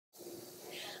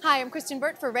Hi, I'm Kristyn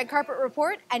Burtt for Red Carpet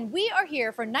Report, and we are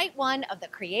here for night one of the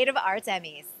Creative Arts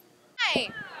Emmys. Hi,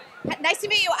 nice to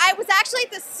meet you. I was actually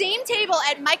at the same table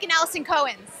at Mike and Allison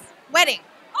Cohen's wedding.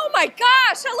 Oh my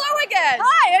gosh, hello again.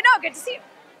 Hi, I know, good to see you.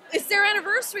 Is their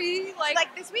anniversary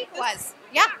like this week was.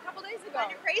 Yeah, a couple days ago?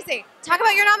 kind of crazy. Talk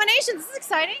about your nominations, this is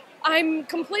exciting. I'm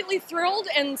completely thrilled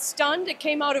and stunned. It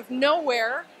came out of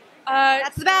nowhere.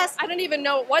 That's the best. I didn't even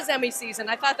know it was Emmy season.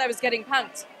 I thought I was getting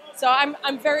punked. So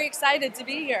I'm very excited to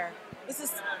be here. This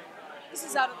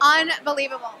is out of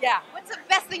Unbelievable. Yeah. What's the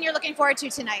best thing you're looking forward to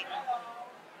tonight?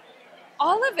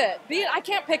 all of it. I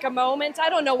can't pick a moment. I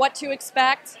don't know what to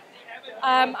expect.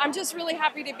 I'm just really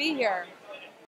happy to be here.